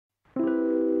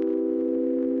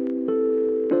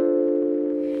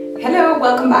Hello,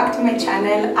 welcome back to my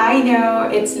channel. I know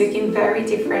it's looking very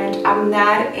different. I'm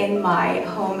not in my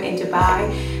home in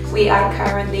Dubai. We are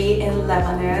currently in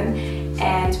Lebanon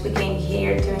and we came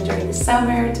here to enjoy the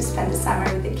summer, to spend the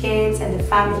summer with the kids and the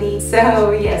family. So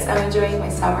yes, I'm enjoying my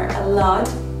summer a lot.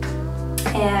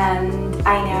 And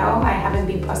I know I haven't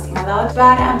been posting a lot,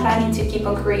 but I'm planning to keep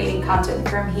on creating content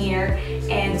from here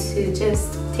and to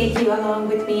just take you along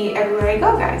with me everywhere I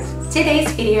go, guys.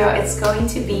 Today's video is going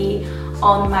to be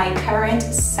on my current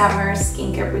summer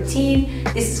skincare routine.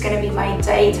 This is going to be my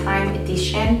daytime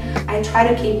edition. I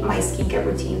try to keep my skincare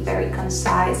routine very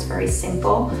concise, very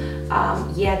simple,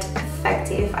 yet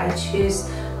effective. I choose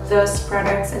those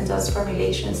products and those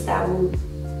formulations that will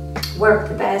work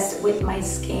the best with my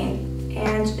skin.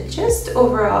 And just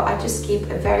overall, I just keep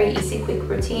a very easy, quick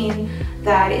routine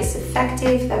that is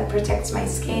effective, that protects my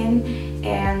skin,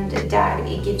 and that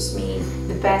it gives me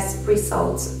the best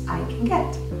results I can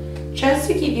get. Just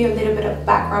to give you a little bit of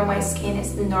background, my skin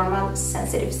is normal,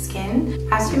 sensitive skin.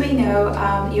 As you may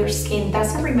know, your skin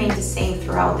doesn't remain the same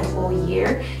throughout the whole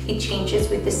year. It changes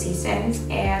with the seasons,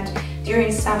 and during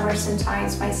summer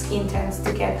sometimes my skin tends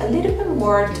to get a little bit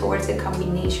more towards the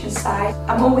combination side.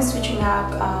 I'm always switching up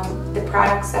the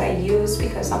products that I use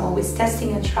because I'm always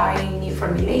testing and trying new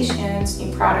formulations,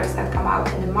 new products that come out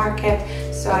in the market,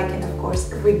 so I can of course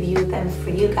review them for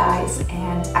you guys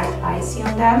and advise you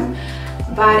on them.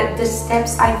 But the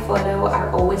steps I follow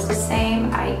are always the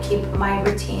same. I keep my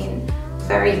routine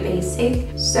very basic.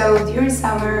 So during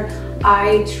summer,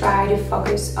 I try to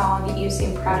focus on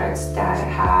using products that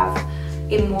have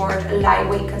a more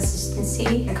lightweight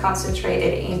consistency and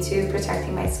concentrated into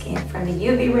protecting my skin from the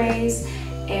UV rays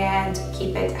and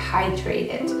keep it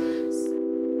hydrated.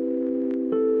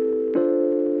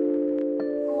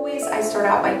 I start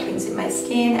out by cleansing my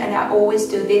skin, and I always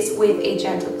do this with a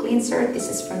gentle cleanser. This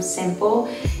is from Simple.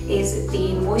 It's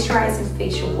the moisturizing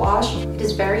facial wash. It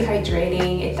is very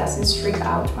hydrating. It doesn't strip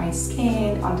out my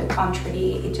skin. On the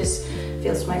contrary, it just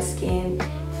feels my skin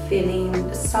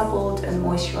feeling suppled and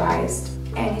moisturized.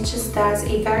 And it just does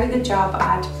a very good job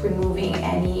at removing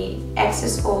any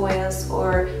excess oils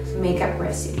or makeup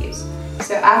residues.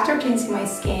 So after cleansing my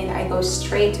skin, I go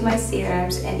straight to my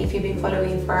serums, and if you've been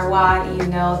following for a while, you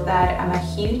know that I'm a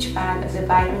huge fan of the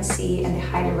vitamin C and the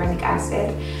hyaluronic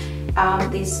acid.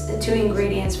 These two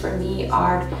ingredients for me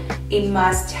are a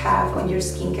must-have on your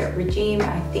skincare regime.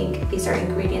 I think these are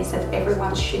ingredients that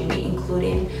everyone should be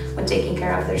including when taking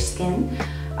care of their skin.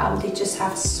 They just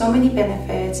have so many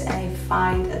benefits, and I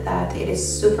find that it is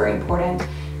super important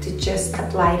to just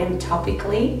apply them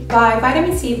topically. By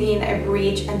vitamin C being a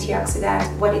rich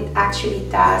antioxidant, what it actually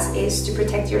does is to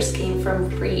protect your skin from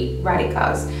free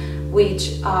radicals,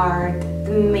 which are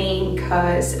the main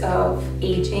cause of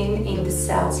aging in the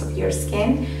cells of your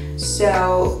skin.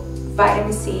 So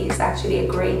vitamin C is actually a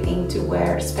great thing to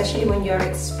wear, especially when you're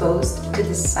exposed to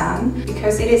the sun,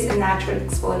 because it is a natural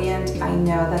exfoliant. I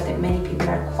know that many people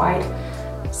are quite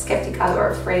skeptical or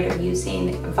afraid of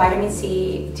using vitamin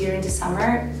C during the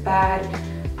summer, but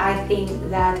I think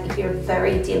that if you're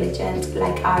very diligent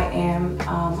like I am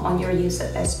on your use of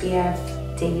SPF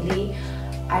daily,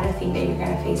 I don't think that you're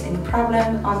gonna face any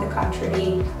problem. On the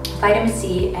contrary, vitamin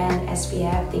C and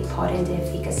SPF, they potent the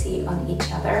efficacy on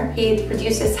each other. It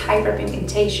reduces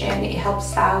hyperpigmentation, it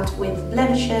helps out with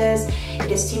blemishes,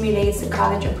 it stimulates the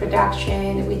collagen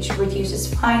production, which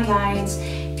reduces fine lines,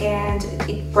 and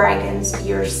it brightens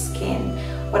your skin.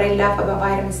 What I love about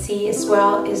vitamin C as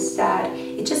well is that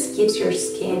it just gives your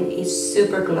skin a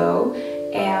super glow,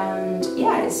 and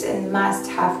yeah, it's a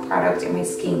must-have product in my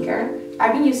skincare.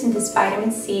 I've been using this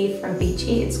vitamin C from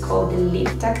Vichy. It's called the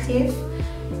Lift Active.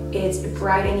 It's a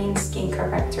brightening skin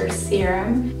corrector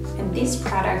serum, and this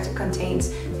product contains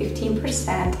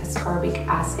 15% ascorbic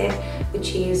acid,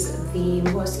 which is the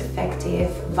most effective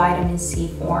vitamin C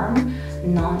form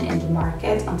known in the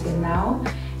market until now,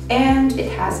 and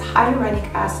it has hyaluronic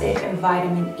acid and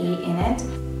vitamin E in it.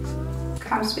 It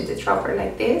comes with a dropper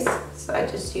like this, so I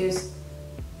just use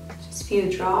just a few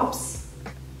drops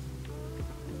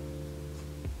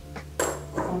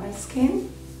on my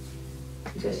skin.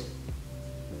 Just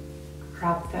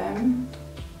rub them,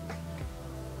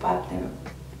 pat them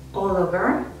all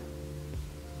over.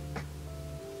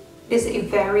 It is a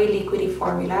very liquidy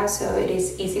formula, so it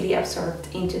is easily absorbed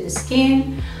into the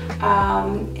skin,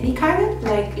 and it kind of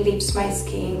like leaves my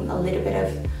skin a little bit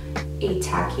of a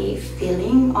tacky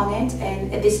feeling on it,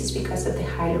 and this is because of the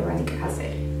hyaluronic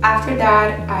acid. After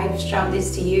that, I've shown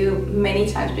this to you many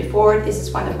times before. This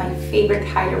is one of my favorite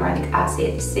hyaluronic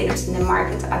acid serums in the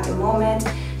market at the moment.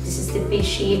 This is is the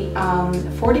Vichy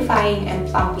Fortifying and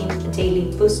Plumping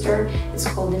Daily Booster. It's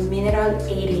called the Mineral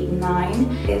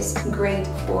 89. It's great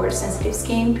for sensitive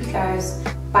skin because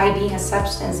by being a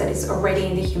substance that is already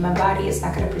in the human body, it's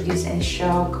not going to produce any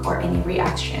shock or any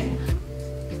reaction.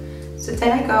 So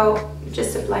then I go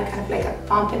just apply kind of like a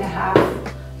pump and a half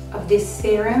of this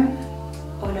serum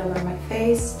all over my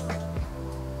face,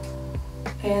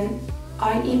 and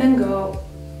I even go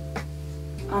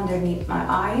underneath my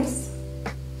eyes,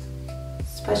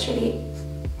 especially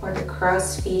where the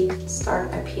crow's feet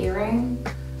start appearing.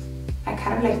 I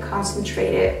kind of like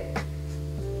concentrate it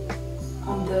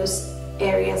on those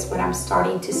areas when I'm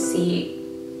starting to see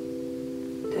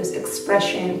those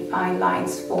expression fine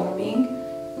lines forming,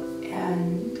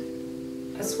 and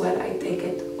as well I take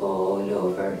it all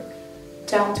over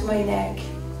down to my neck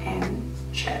and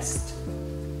chest.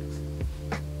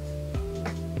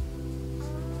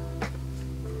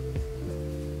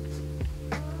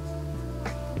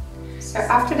 So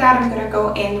after that, I'm gonna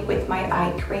go in with my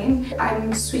eye cream.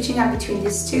 I'm switching up between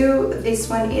these two. This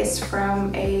one is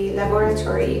from a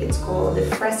laboratory. It's called the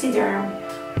Fresiderm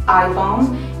Eye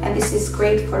Balm, and this is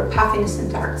great for puffiness and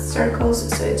dark circles,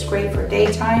 so it's great for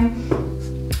daytime.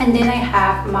 And then I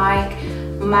have my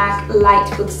MAC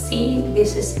Lightfoot C.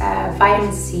 This is a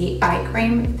vitamin C eye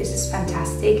cream. This is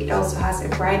fantastic. It also has a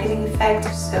brightening effect,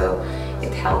 so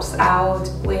it helps out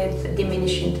with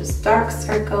diminishing those dark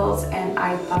circles and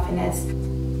eye puffiness.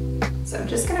 So I'm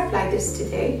just gonna apply this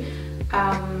today.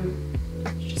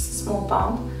 Just a small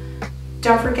pump.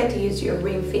 Don't forget to use your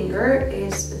ring finger.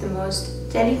 It's the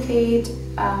most delicate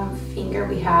finger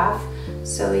we have,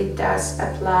 so it does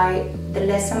apply the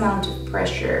less amount of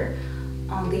pressure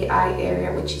on the eye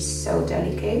area, which is so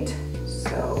delicate.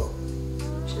 So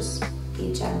just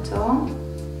be gentle.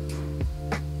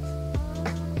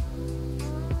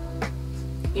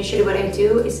 Usually what I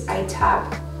do is I tap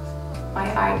my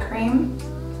eye cream.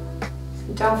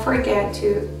 Don't forget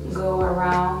to go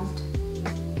around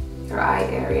your eye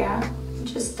area.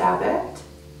 Just dab it.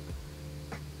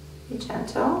 Be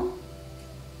gentle.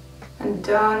 And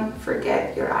don't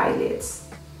forget your eyelids.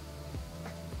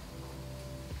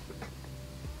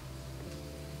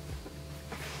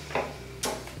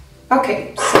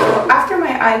 Okay, so after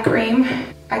my eye cream,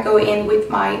 I go in with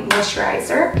my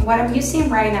moisturizer. What I'm using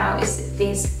right now is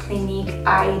this Clinique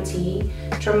ID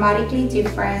Dramatically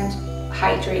Different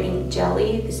Hydrating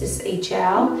Jelly. This is a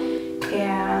gel,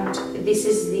 and this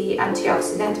is the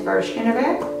antioxidant version of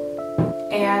it.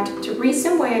 And the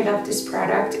reason why I love this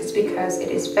product is because it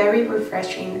is very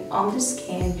refreshing on the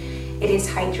skin. It is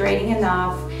hydrating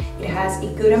enough, it has a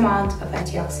good amount of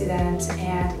antioxidants,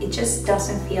 and it just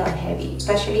doesn't feel heavy,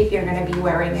 especially if you're gonna be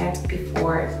wearing it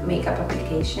before makeup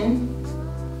application.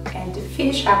 And to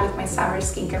finish up with my summer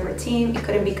skincare routine, it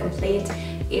couldn't be complete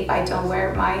if I don't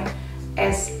wear my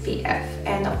SPF.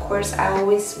 And of course, I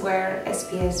always wear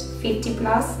SPF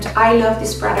 50+. I love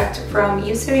this product from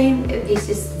Eucerin. This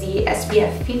is the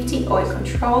SPF 50 Oil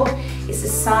Control. It's a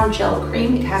sun gel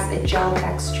cream. It has a gel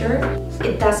texture.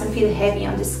 It doesn't feel heavy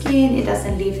on the skin. It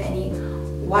doesn't leave any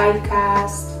white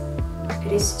cast.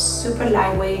 It is super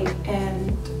lightweight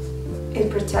and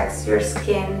it protects your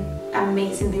skin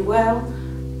amazingly well.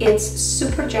 It's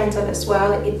super gentle as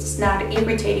well. It's not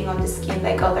irritating on the skin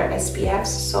like other SPFs,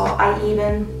 so I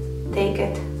even take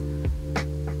it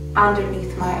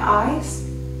underneath my eyes.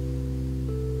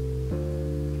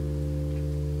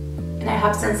 And I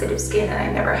have sensitive skin and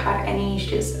I never had any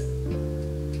issues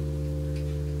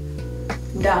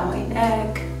down my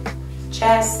neck,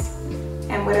 chest,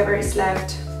 and whatever is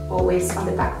left, always on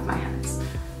the back of my hands.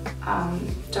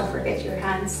 Don't forget your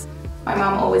hands. My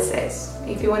mom always says,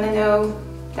 if you want to know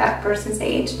that person's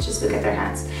age, just look at their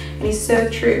hands. And it's so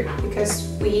true, because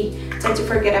we tend to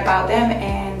forget about them,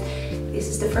 and this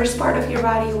is the first part of your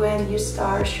body when you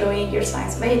start showing your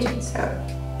signs of aging, so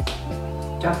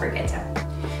don't forget that.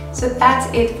 So that's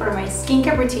it for my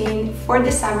skincare routine for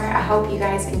the summer. I hope you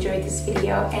guys enjoyed this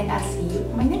video, and I'll see you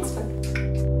in my next one.